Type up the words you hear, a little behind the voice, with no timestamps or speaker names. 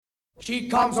She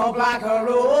comes up like a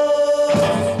rose,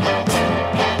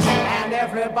 and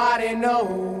everybody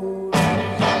knows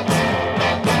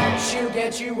she'll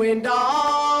get you indoors.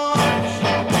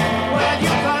 Well, you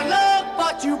can look,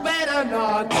 but you better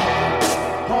not touch.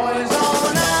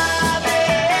 Poison ivy,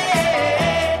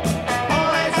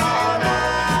 poison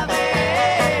ivy.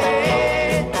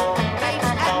 Late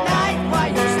at night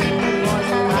while you're sleeping,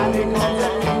 poison ivy comes up.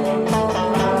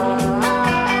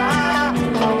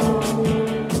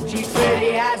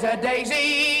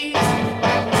 Daisy,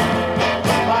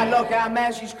 but look how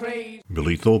man she's crazy.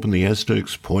 Billy Thorpe and the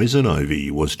Aztecs' Poison Ivy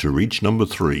was to reach number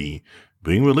 3,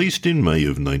 being released in May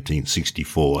of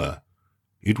 1964.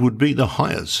 It would be the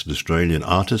highest Australian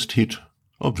artist hit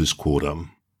of this quarter.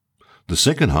 The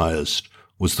second highest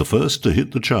was the first to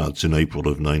hit the charts in April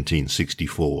of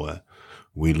 1964.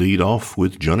 We lead off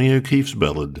with Johnny O'Keeffe's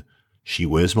ballad, She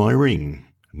Wears My Ring,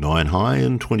 9 high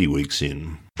and 20 weeks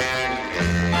in.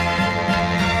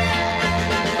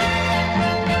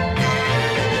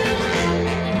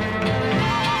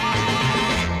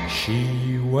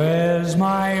 She wears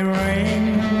my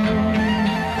ring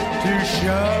to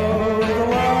show the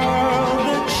world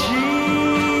that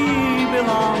she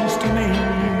belongs to me.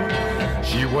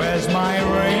 She wears my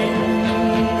ring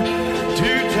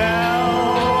to tell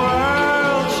the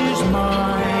world she's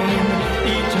mine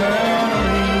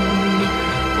eternally.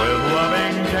 With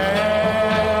loving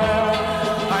care,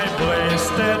 I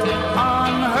placed it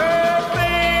on her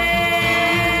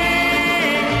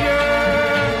finger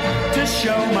to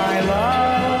show my love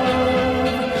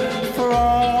for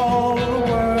all the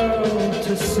world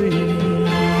to see.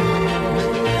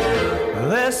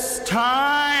 This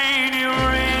tiny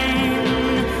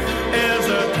ring is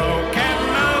a token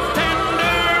of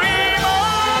tender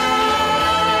emotion,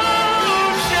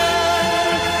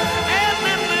 and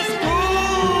in this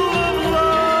pool of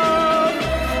love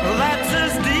that's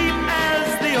as deep as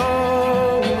the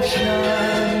ocean,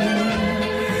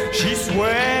 she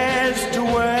swears to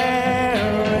wear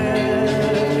it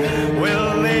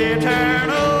with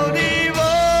eternal devotion.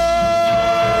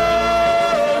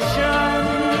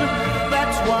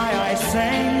 That's why I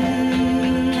sing,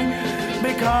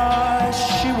 because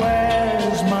she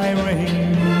wears my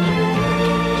ring.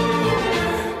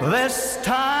 This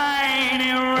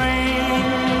tiny ring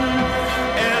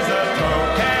is a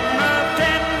token of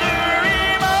tender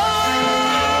emotion,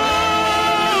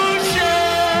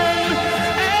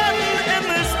 and in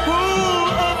this pool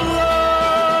of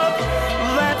love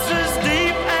that's as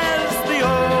deep as the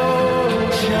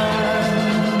ocean,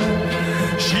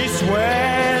 she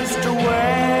swears to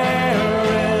wear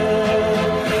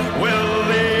it with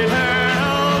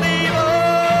eternal devotion.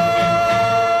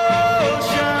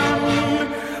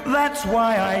 That's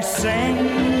why I sing,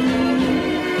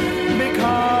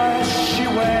 because she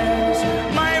wears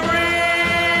my ring.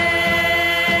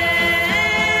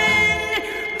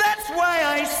 That's why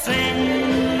I sing,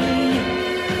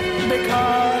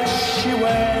 because she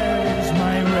wears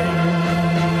my ring.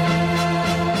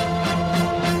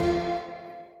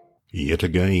 Yet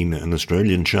again, an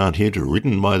Australian chart hit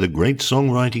written by the great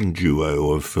songwriting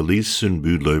duo of Felice and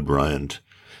Boudleaux Bryant.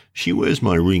 She Wears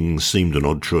My Ring seemed an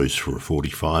odd choice for a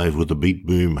 45 with a beat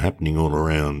boom happening all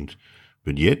around,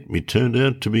 but yet it turned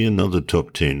out to be another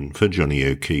top 10 for Johnny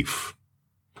O'Keeffe.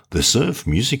 The surf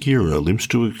music era limps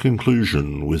to a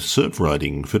conclusion with surf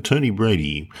writing for Tony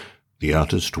Brady, the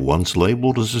artist once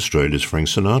labelled as Australia's Frank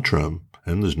Sinatra,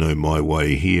 and there's no My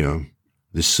Way here.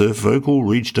 This surf vocal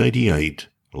reached 88,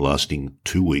 lasting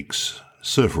 2 weeks.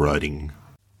 Surf writing.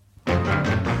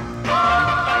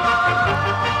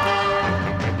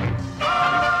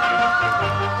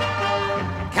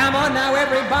 Come on now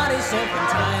everybody, surfing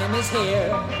time is here.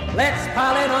 Let's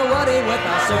pile in our woody with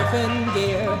our surfing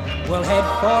gear. We'll head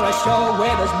for a shore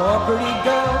where there's more pretty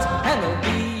girls, and there'll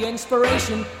be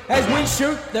inspiration as we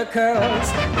shoot the curls.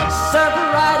 Surf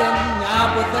riding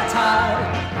out with the tide.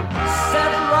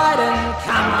 Surf riding,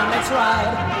 come on let's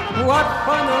ride. What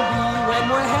fun it'll be when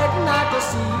we're heading out to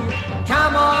sea.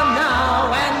 Come on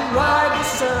now and ride the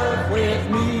surf with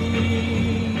me.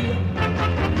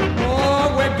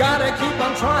 Oh, we're gonna keep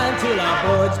on trying till our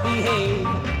boards behave,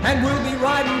 and we'll be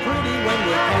riding pretty when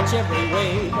we catch every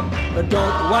wave. But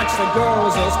don't watch the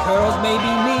girls, those curls may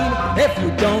be mean. If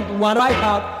you don't want to wipe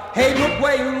out, hey look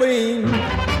where you lean.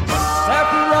 Surf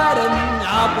riding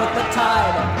out with the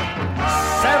tide.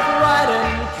 Surf riding,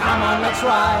 come on let's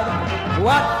ride.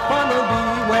 What fun it'll be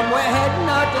when we're heading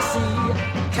out to sea.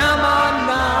 Come on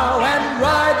now and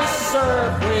ride the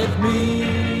surf with me.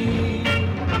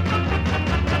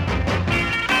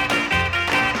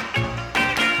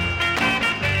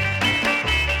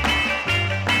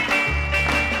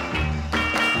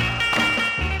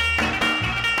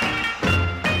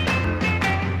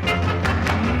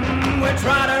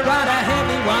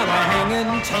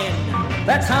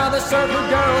 That's how the surfer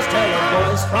girls tell the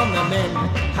boys from the men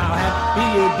how happy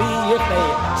you'd be if they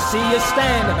see you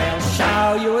stand. They'll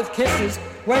shower you with kisses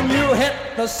when you hit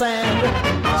the sand.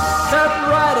 Surf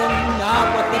riding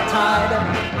out with the tide.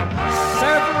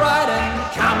 Surf riding,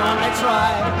 come on, let's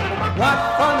ride. What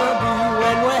fun it'll be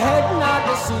when we're heading out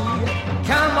to sea.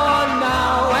 Come on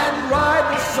now and ride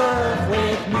the surf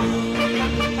with me.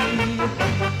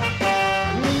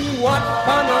 What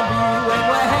fun it'll be when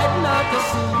we're heading out to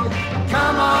sea.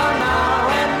 Come on now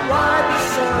and ride the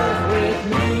surf with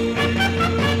me.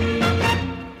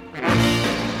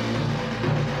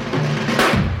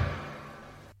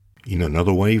 In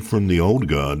another way from the old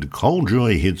guard, Cole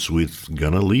Joy hits with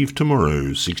Gonna Leave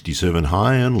Tomorrow, 67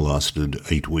 high and lasted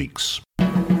 8 weeks.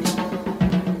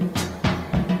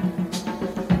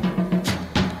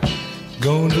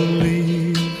 Gonna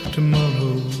leave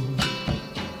tomorrow.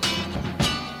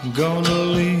 Gonna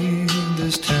leave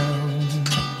this town.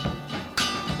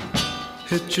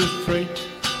 Hitch a freight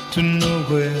to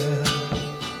nowhere.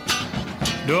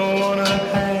 Don't wanna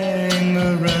hang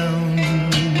around.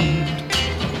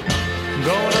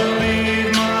 Gonna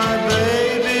leave my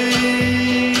baby.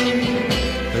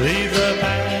 Leave the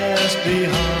past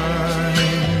behind.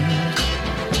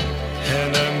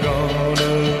 And I'm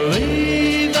gonna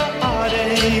leave the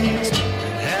heartaches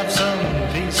and have some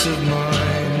peace of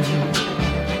mind.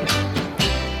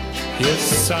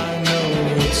 Yes, I know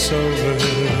it's over.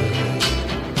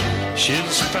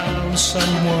 She's found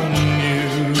someone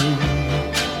new.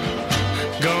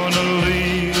 Gonna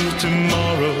leave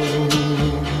tomorrow.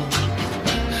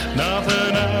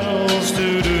 Nothing else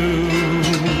to do.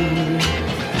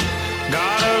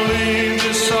 Gotta leave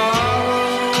the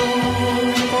sorrow.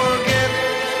 Forget,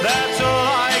 that's all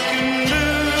I can do.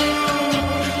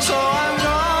 So I'm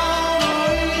gonna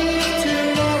leave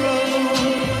tomorrow.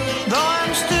 Though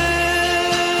I'm still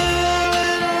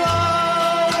in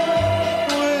love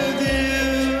with you.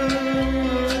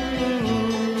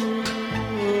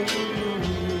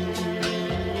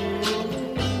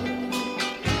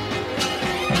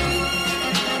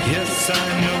 Yes, I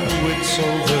know it's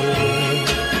over.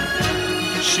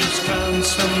 She's found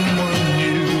someone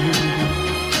new.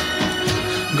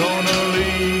 Gonna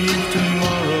leave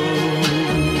tomorrow.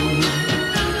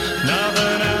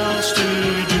 Nothing else to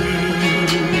do.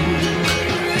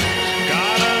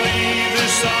 Gotta leave the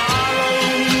sorrow.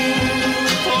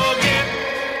 Forget,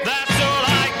 that's all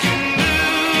I can do.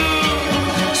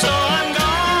 So I'm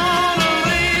gonna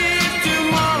leave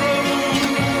tomorrow.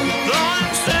 Though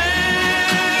I'm still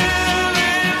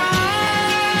in love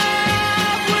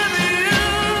with you.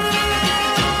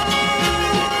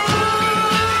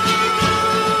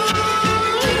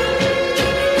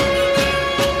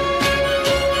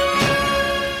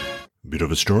 Bit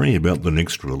of a story about the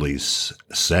next release.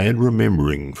 Sad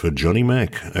Remembering for Johnny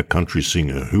Mac, a country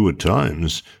singer who at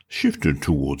times shifted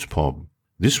towards pop.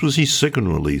 This was his second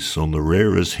release on the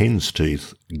Rare as Hen's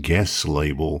Teeth Gas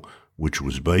label, which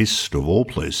was based, of all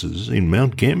places, in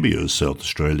Mount Gambier, South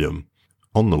Australia.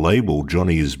 On the label,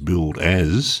 Johnny is billed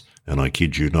as, and I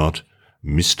kid you not,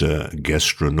 Mr.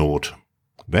 Gastronaut.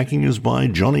 Backing is by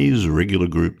Johnny's regular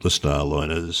group, the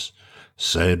Starliners.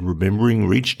 Sad Remembering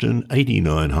reached an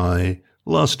 89 high,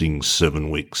 lasting 7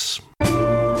 weeks.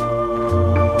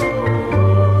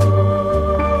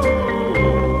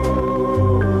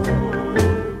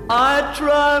 I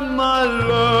try, my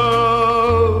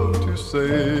love, to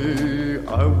say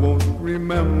I won't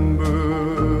remember.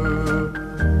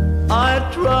 I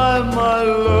try, my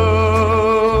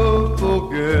love,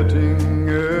 forgetting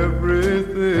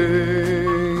everything.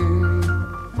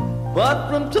 But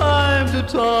from time to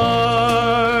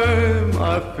time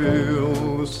I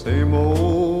feel the same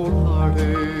old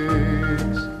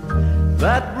heartaches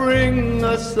that bring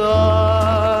a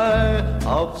sigh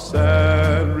of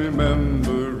sad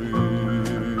remembering.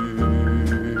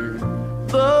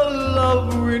 The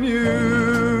love we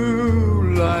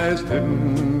knew lies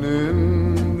hidden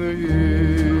in the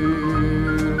years.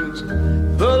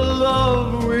 The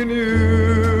love we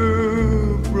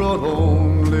knew brought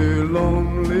only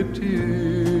lonely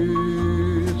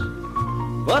tears.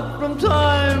 But from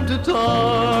time to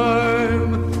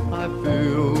time I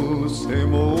feel the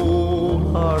same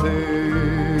old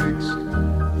heartaches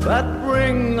that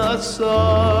bring a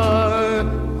sigh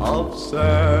of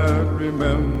sad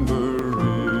remembering.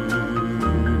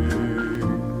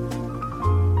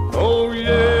 Oh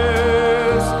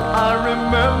yes, I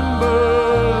remember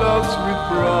love's sweet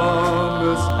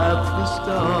promise at the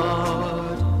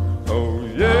start. Oh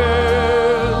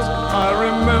yes, I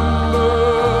remember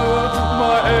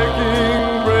my aching,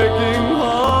 breaking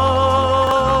heart.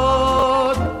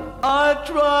 I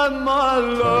try, my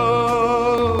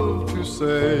love, to say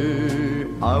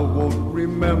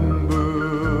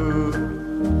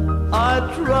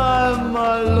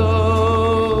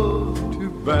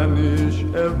vanish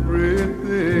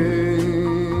everything.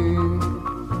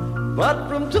 But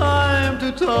from time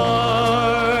to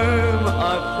time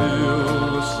I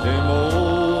feel the same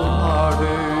old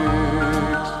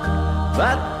heartaches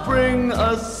that bring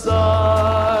a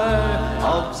sigh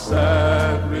of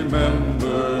sad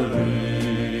remembering.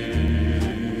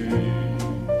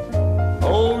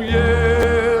 Oh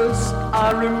yes,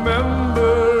 I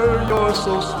remember your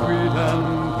so sweet and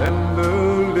tender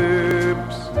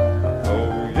lips.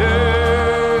 Oh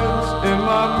yes, in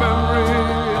my memory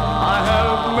I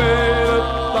have made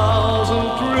 1,000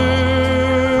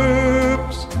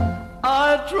 trips. I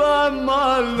try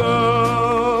my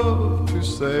love to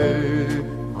say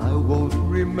I won't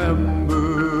remember.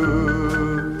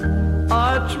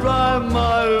 I try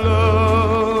my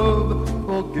love,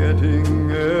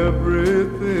 forgetting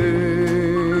everything.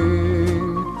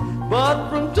 But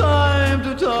from time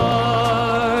to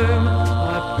time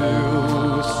I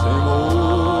feel the same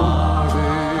old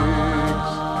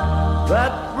heartaches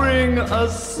that bring a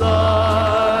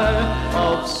sigh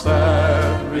of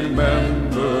sad remembering.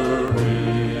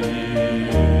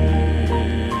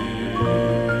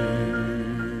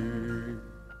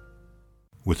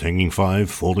 With Hanging Five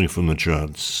falling from the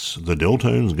charts, the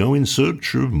Deltones go in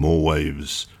search of more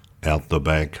waves. Out the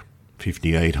Back,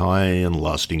 58 high and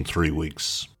lasting 3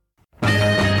 weeks. On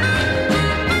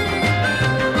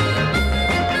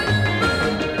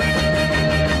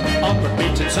the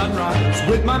beach at sunrise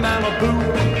with my Malibu,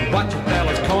 watching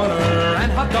Bella's Corner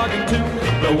and hot dogging too.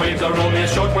 The waves are only a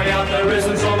short way out, there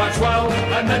isn't so much swell.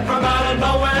 And then from out of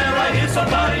nowhere I hear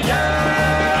somebody yell.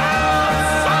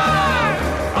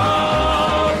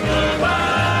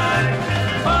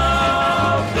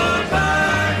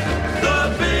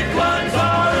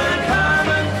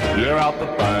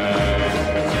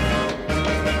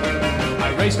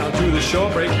 Race down to the shore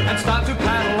break and start to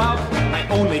paddle out. I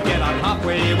only get on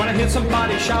halfway when I hear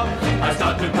somebody shout. I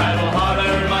start to paddle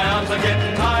harder, my arms are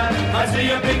getting tired. I see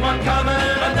a big one coming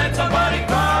and then somebody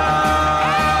cries.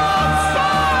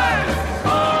 Side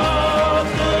of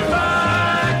the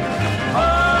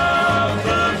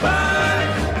back,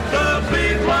 the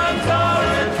big ones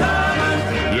are coming.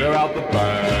 You're out the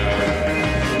back.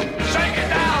 Shake it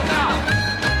down now.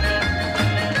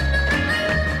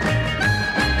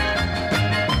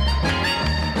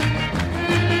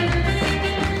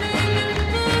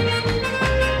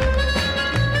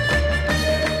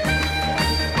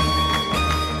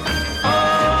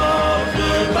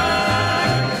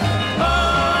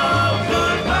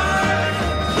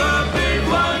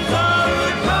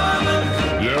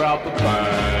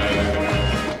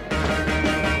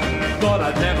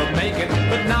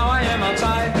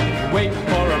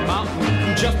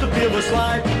 Just to feel the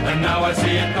slide, and now I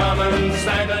see it coming,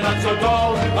 standing up so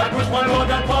tall. I push my load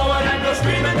down forward and go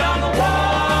screaming down the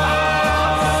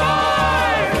wall.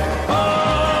 Side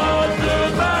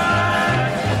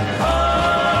of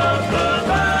the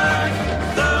back,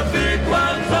 the big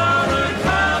ones are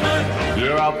coming.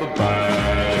 You're out the back.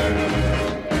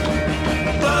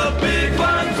 The big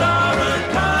ones are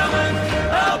coming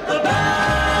out the back.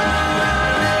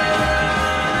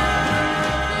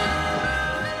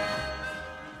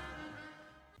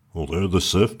 Although the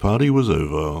surf party was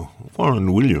over,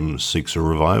 Warren Williams seeks a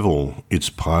revival. It's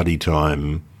party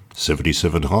time.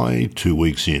 77 high, 2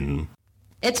 weeks in.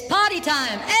 It's party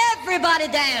time. Everybody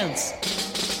dance.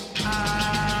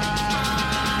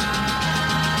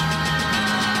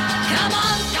 Come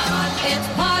on, it's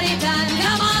party time.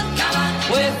 Come on,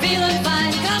 we're feeling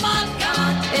fine. Come on,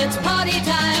 it's party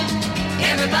time.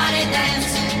 Everybody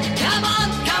dance. Come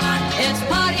on, it's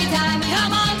party time.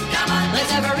 Come on, let's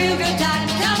have a real good time.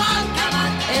 Come on,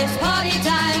 it's party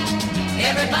time.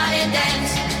 Everybody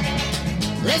dance.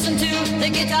 Listen to the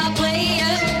guitar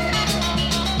playing.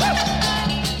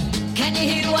 Can you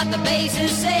hear what the bass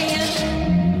is saying?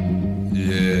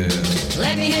 Yeah.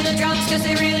 Let me hear the drums, cause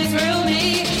they really thrill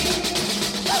me.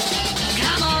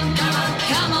 Come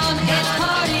on, it's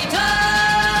party time.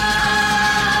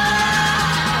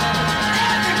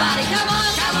 Everybody, come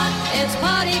on, it's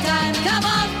party time. Come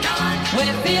on,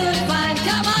 we're feeling fine.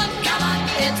 Come on,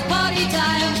 it's party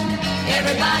time.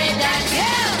 Everybody dance, yeah.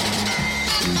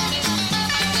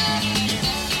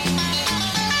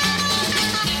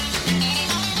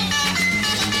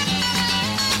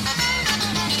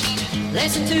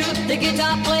 Listen to the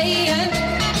guitar playing.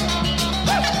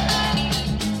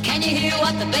 Can you hear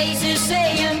what the bass is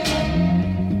saying?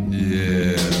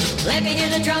 Yeah. Let me hear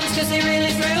the drums cause they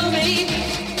really thrill me.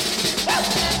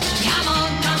 Come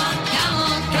on,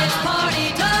 it's party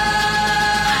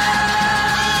time.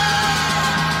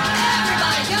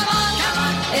 Everybody come on,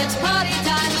 it's party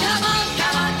time. Come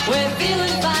on, we're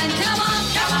feeling fine. Come on,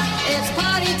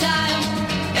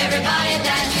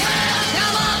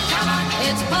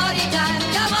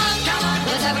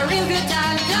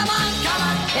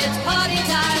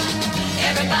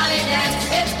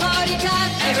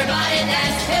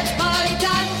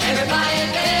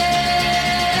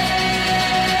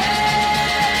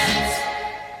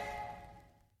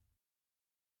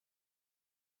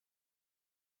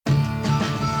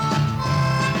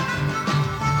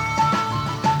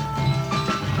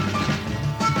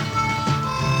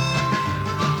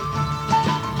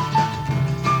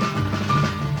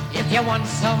 If you want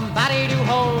somebody to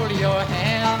hold your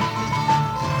hand,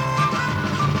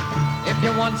 if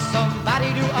you want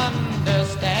somebody to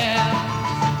understand,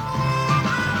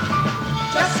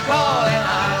 just call and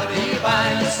I'll be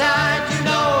by your side. You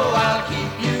know I'll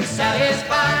keep you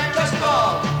satisfied. Just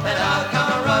call and I'll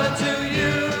come running to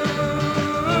you.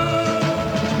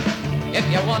 If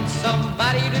you want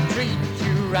somebody to treat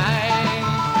you right,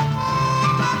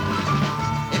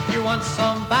 if you want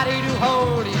somebody to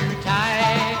hold you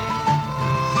tight,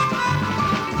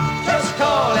 just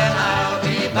call and I'll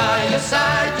be by your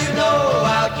side. You know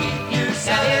I'll keep you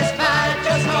satisfied.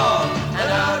 Just call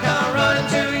and I'll come running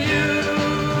to you.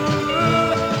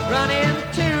 Running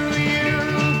to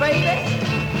you, baby.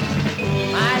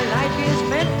 My life is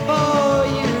meant for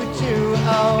you to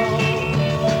own.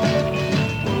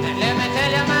 And let me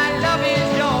tell you, my love is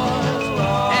yours,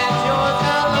 and yours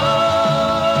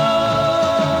alone.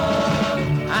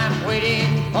 I'm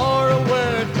waiting for a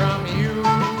word from you,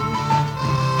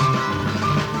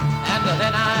 and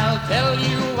then I'll tell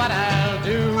you what I'll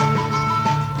do.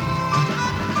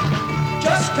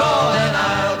 Just call and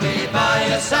I'll be by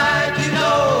your side. You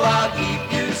know I'll keep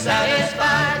you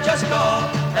satisfied. Just call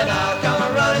and I'll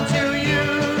come running to you.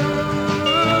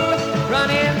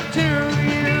 Running to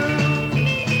you.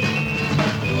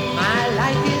 My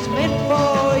life is meant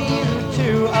for you to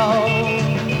own.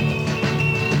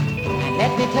 And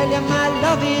let me tell you, my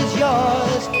love is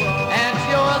yours, and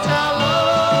yours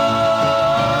alone.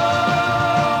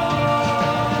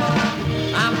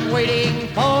 I'm waiting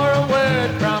for a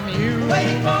word from you.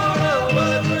 Waiting for a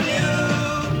word from you.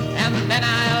 And then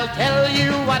I'll tell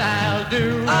you what I'll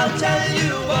do. I'll tell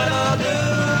you what I'll do.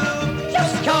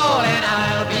 Just call and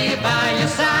I'll be by your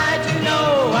side. You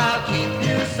know I'll keep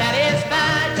you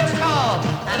satisfied. Just call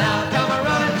and I'll come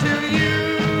running to you.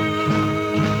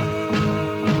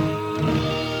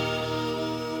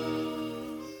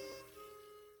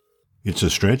 It's a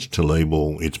stretch to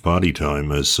label It's Party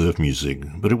Time as surf music,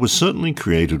 but it was certainly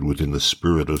created within the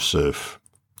spirit of surf.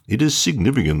 It is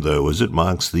significant, though, as it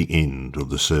marks the end of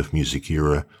the surf music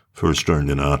era for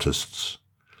Australian artists.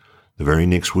 The very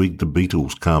next week, the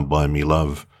Beatles' Can't Buy Me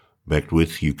Love, backed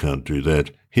with You Can't Do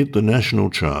That, hit the national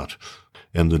chart,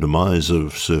 and the demise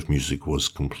of surf music was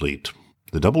complete.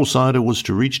 The double-sider was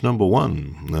to reach number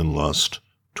 1 and last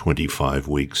 25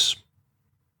 weeks.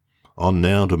 On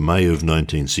now to May of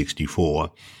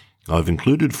 1964, I've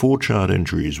included 4 chart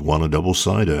entries, 1 a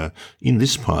double-sider, in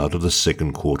this part of the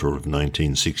second quarter of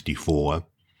 1964.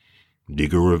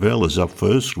 Digger Revell is up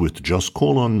first with Just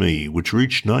Call on Me, which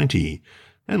reached 90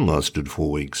 and lasted 4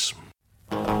 weeks.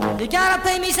 You gotta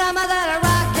play me some of that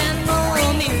rock and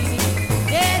roll music.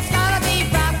 Yeah, it's gotta be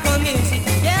rock music.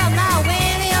 Yeah, now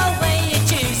any old way you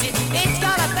choose it. It's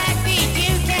got a backbeat,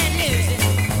 you can't lose it.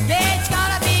 Yeah, it's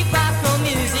gotta be rock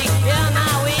music. Yeah,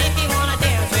 now if you wanna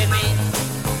dance with me.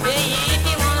 Yeah, if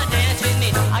you wanna dance with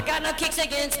me. I got no kicks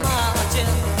against marching.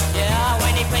 Yeah,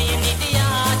 when they play me the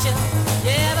archer.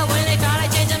 Yeah, but when they try to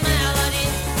change the melody.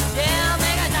 Yeah,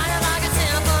 make a sound like a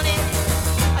symphony.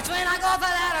 That's when I go for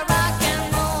that rock and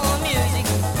roll music.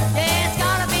 Yeah, it's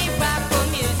gotta be rock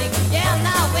music. Yeah,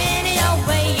 now any old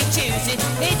way you choose it.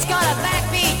 It's got a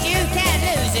backbeat, you can't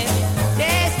lose it.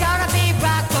 Yeah, it's gotta be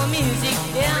rock music.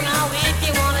 Yeah, now if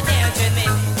you wanna dance with me.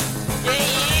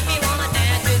 Yeah, if you wanna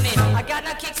dance with me. I got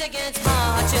no kicks against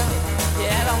marching.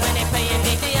 Yeah, but when they play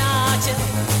me the archer.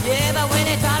 Yeah, but when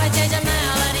they try to change the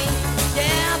melody.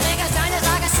 Yeah, make a sound just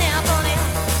like a symphony.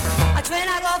 That's when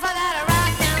I go for that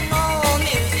rock and roll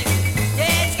music.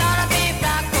 Yeah, it's gotta be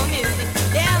rock music.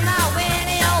 Yeah, now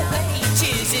any old way you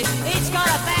choose it. It's got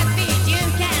a backbeat, you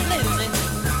can't lose it.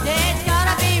 Yeah, it's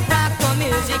gotta be rock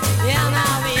music. Yeah,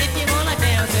 now if you wanna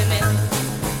dance with me.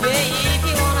 Yeah, if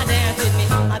you wanna dance with me.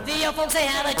 The old folks, they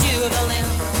had a jubilee.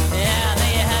 Yeah,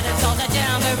 they had themselves a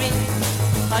jamboree.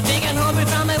 Drinking homebrew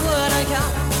from a wooden cup.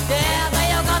 Yeah,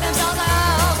 they all got themselves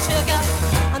all shook up.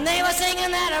 And they were singing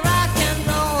that rock and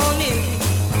roll music.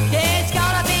 Yeah, it's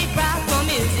gotta be rock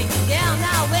music. Yeah,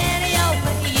 now any old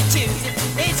way you choose it.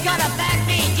 It's got a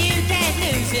backbeat, you can't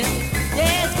lose it.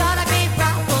 Yeah, it's gotta be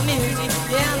rock music.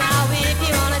 Yeah, now if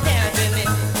you wanna dance with me.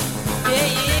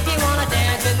 Yeah, if you wanna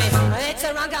dance with me. It's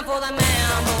a wrong time for the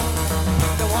mambo.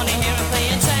 Don't wanna hear him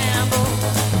playing sambo.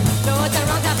 No, it's a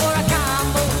wrong time for a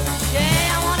combo. Yeah,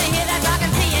 I wanna hear that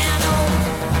rockin' piano.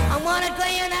 I wanna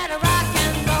play that rock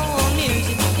and roll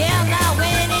music. Yeah, now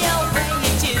any old way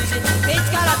you choose it. It's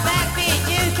got a backbeat,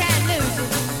 you can't lose it.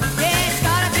 Yeah, it's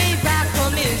gotta be rock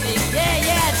music.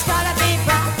 Yeah, it's gotta be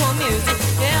rock music.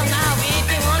 Yeah, now if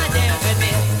you wanna dance with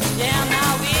me. Yeah,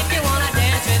 now if you wanna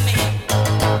dance with me.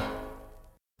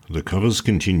 The covers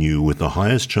continue with the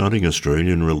highest charting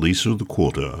Australian release of the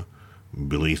quarter,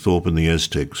 Billy Thorpe and the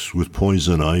Aztecs with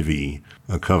Poison Ivy,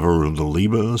 a cover of the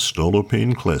Lieber Stoller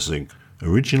Pen classic,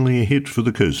 originally a hit for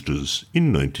the Coasters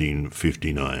in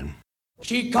 1959.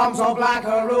 She comes up like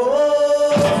a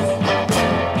rose,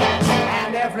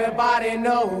 and everybody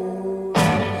knows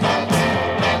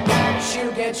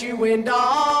she'll get you indoors.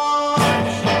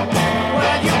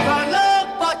 Well, you can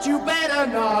look, but you better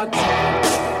not.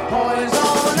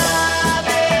 Poison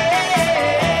ivy,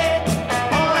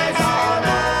 poison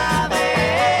ivy.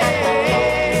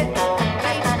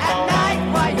 Late at night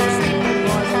while you're sleeping,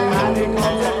 poison ivy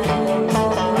comes up.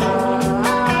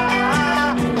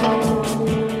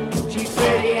 She's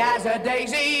pretty as a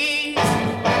daisy,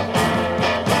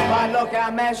 but look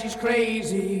how man, she's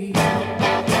crazy.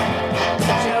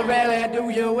 She'll really do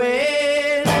you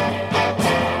in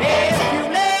if you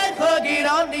let her get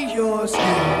under your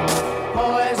skin.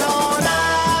 Poison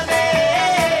ivy,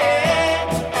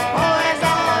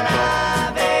 poison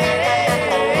ivy.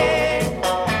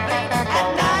 Late at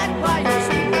night while you're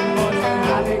sleeping, poison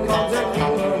ivy comes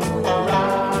around.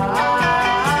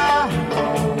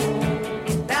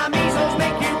 Now measles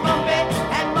make you bumpy,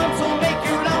 and mumps will make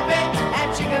you lumpy, and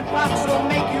chicken pox will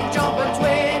make you jump and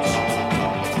twitch.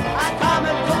 I come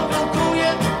and cold will cool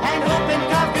you, and whooping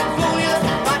cough can fool you,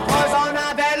 but poison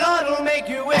ivy Lord will make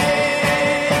you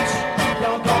itch.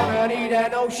 You're gonna need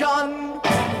an ocean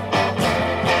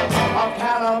of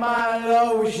calamine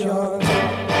lotion.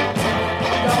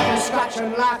 You'll be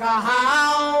scratching like a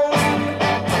hound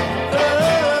the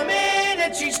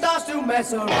minute she starts to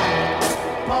mess around.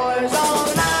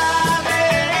 Poison ivy,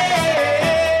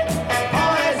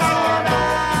 poison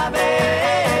ivy.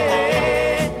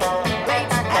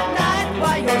 Late at night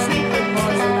while you're sleeping,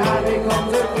 poison ivy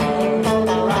comes around.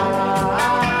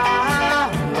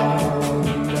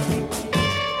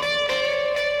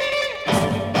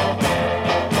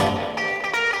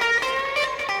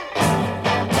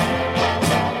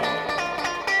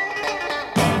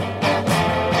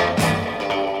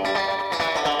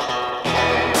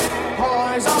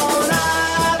 Poison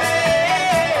ivy,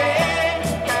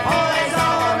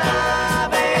 poison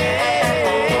ivy.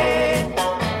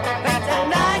 Late at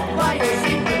night while you're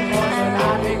sleeping, poison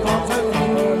ivy comes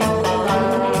around.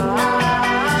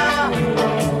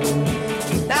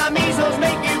 Now measles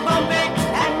make you bumpy,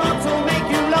 and mumps will make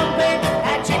you lumpy,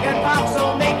 and chicken pox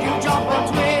will make you jump and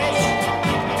twitch.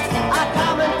 I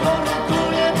come and cold will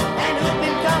cool you, and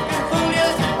whooping cough can fool you,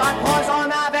 but poison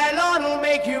ivy Lord will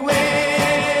make you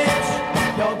itch.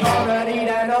 You're gonna need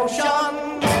an ocean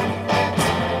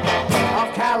of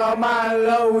calamine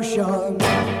lotion.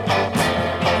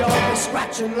 You'll be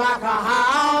scratching like a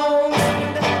hound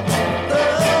the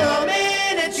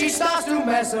minute she starts to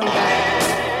mess around.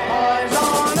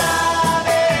 Poison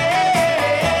ivy,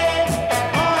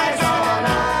 poison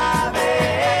ivy.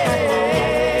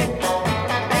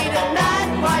 Late at night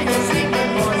while you're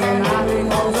sleeping, poison ivy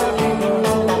comes around.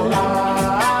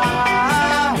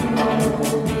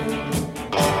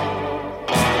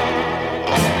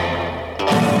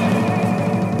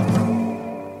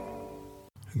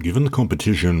 Given the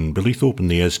competition, Billy Thorpe and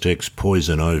the Aztecs'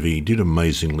 Poison Ivy did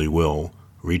amazingly well,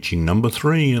 reaching number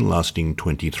 3 and lasting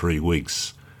 23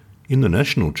 weeks. In the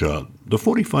national chart, the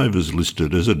 45 is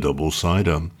listed as a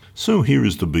double-sider, so here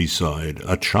is the B-side,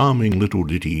 a charming little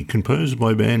ditty composed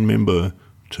by band member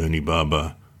Tony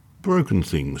Barber, Broken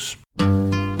Things.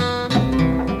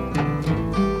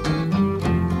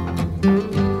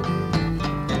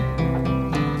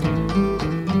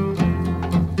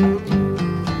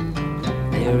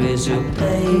 There is a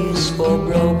place for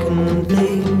broken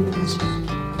things,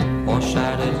 for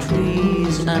shattered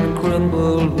trees and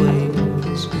crumbled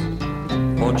wings,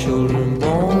 for children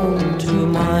born to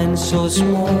minds so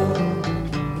small,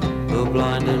 the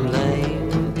blind and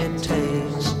lame, it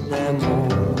takes them all.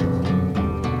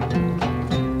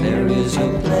 There is a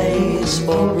place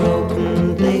for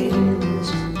broken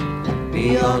things,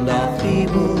 beyond our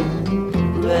feeble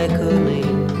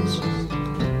reckonings,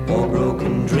 for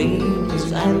broken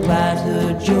dreams and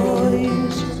battered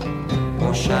joys,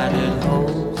 for shattered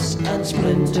hopes and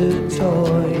splintered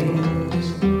toys.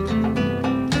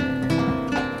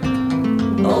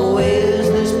 Oh, is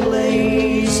this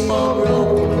place for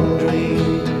broken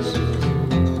dreams,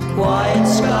 quiet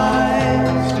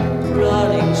skies,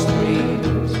 running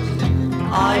streams?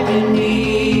 I'm in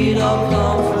need of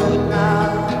comfort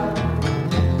now,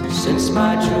 since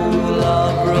my true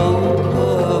love broke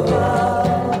her vow.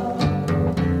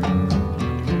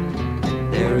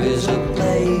 There is a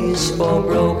place for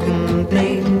broken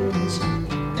things,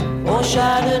 for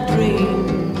shattered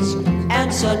dreams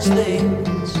and such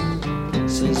things.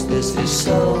 Since this is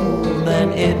so,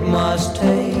 then it must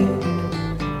take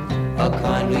a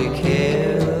kindly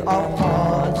care of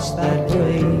hearts that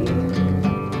break.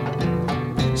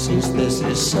 Since this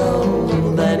is so,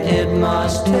 then it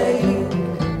must take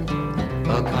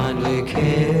a kindly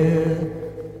care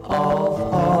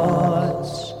of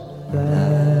hearts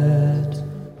that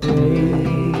break.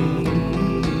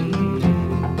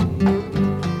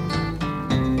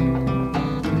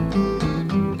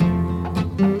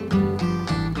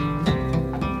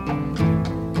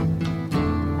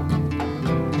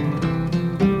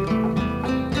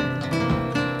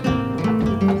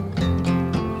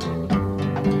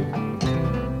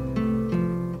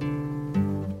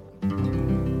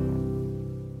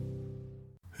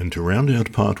 And to round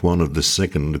out part one of the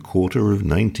second quarter of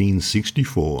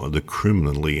 1964, the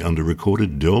criminally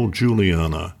under-recorded Del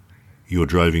Juliana, You're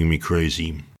Driving Me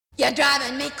Crazy. You're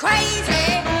driving me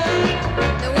crazy,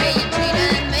 the way you're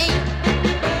treating me.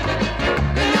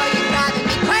 You know you're driving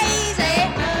me crazy.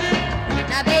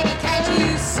 Now baby, can't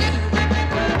you see?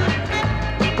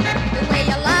 The way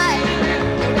you lie,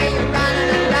 the way you're running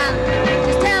around,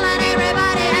 just telling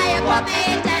everybody how you put me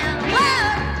down.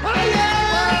 Whoa, oh yeah,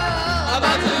 whoa,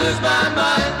 About to lose my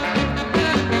mind.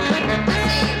 I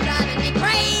say you're driving me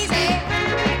crazy.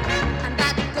 I'm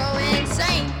about to go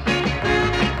insane.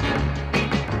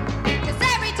 'Cause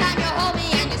every time you hold me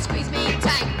and you squeeze me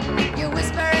tight, you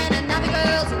whisper in another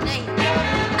girl's name.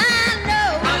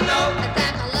 I know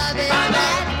that my love is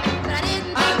bad, but I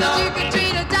didn't think that you could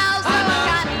treat a doll so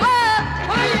kind. Whoa,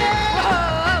 oh yeah,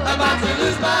 whoa, About to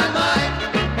lose my mind.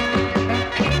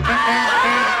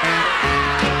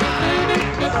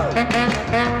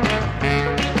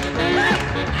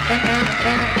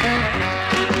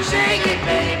 shake it,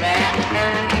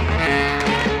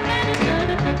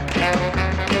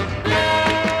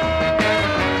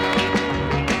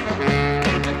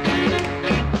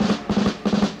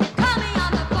 Call me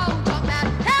on the phone, talk about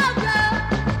hell, girl.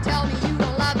 You tell me you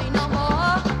don't love me no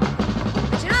more.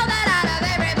 But you know that out of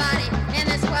everybody in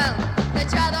this world, that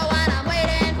you're the one I'm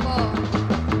waiting for.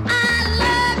 I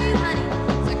love you, honey,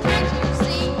 so can't you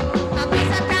see? My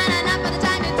face I've cried enough for the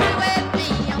time you're through with me.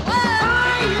 And whoa,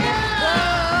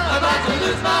 whoa, About to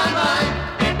lose my mind.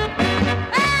 I'm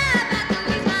about to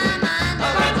lose my mind.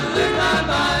 About to lose my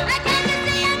mind. I can't you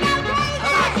see I'm going crazy?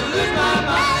 About to lose my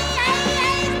mind.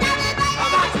 Hey, stop it, baby.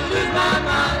 About to lose my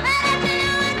mind. I don't you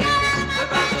know what's going on?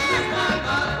 About to lose my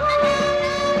mind.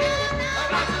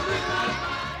 About to lose my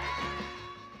mind.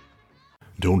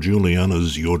 Del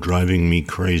Juliana's You're Driving Me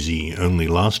Crazy only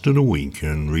lasted a week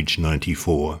and reached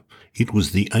 94. It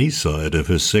was the A-side of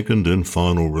her second and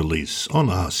final release on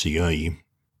RCA.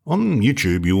 On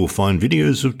YouTube you will find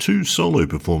videos of 2 solo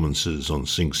performances on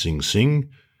Sing Sing Sing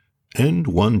and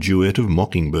 1 duet of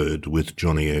Mockingbird with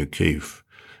Johnny O'Keefe.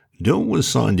 Del was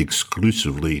signed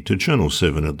exclusively to Channel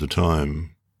 7 at the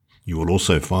time. You will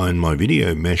also find my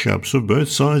video mashups of both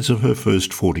sides of her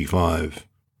first 45.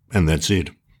 And that's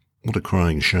it. What a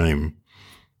crying shame.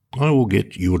 I will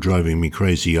get You're Driving Me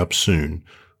Crazy up soon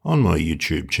on my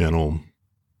YouTube channel.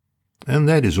 And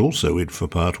that is also it for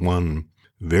part 1.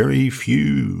 Very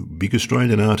few big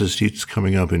Australian artist hits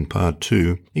coming up in part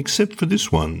 2, except for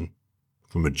this one,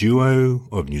 from a duo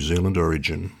of New Zealand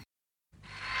origin.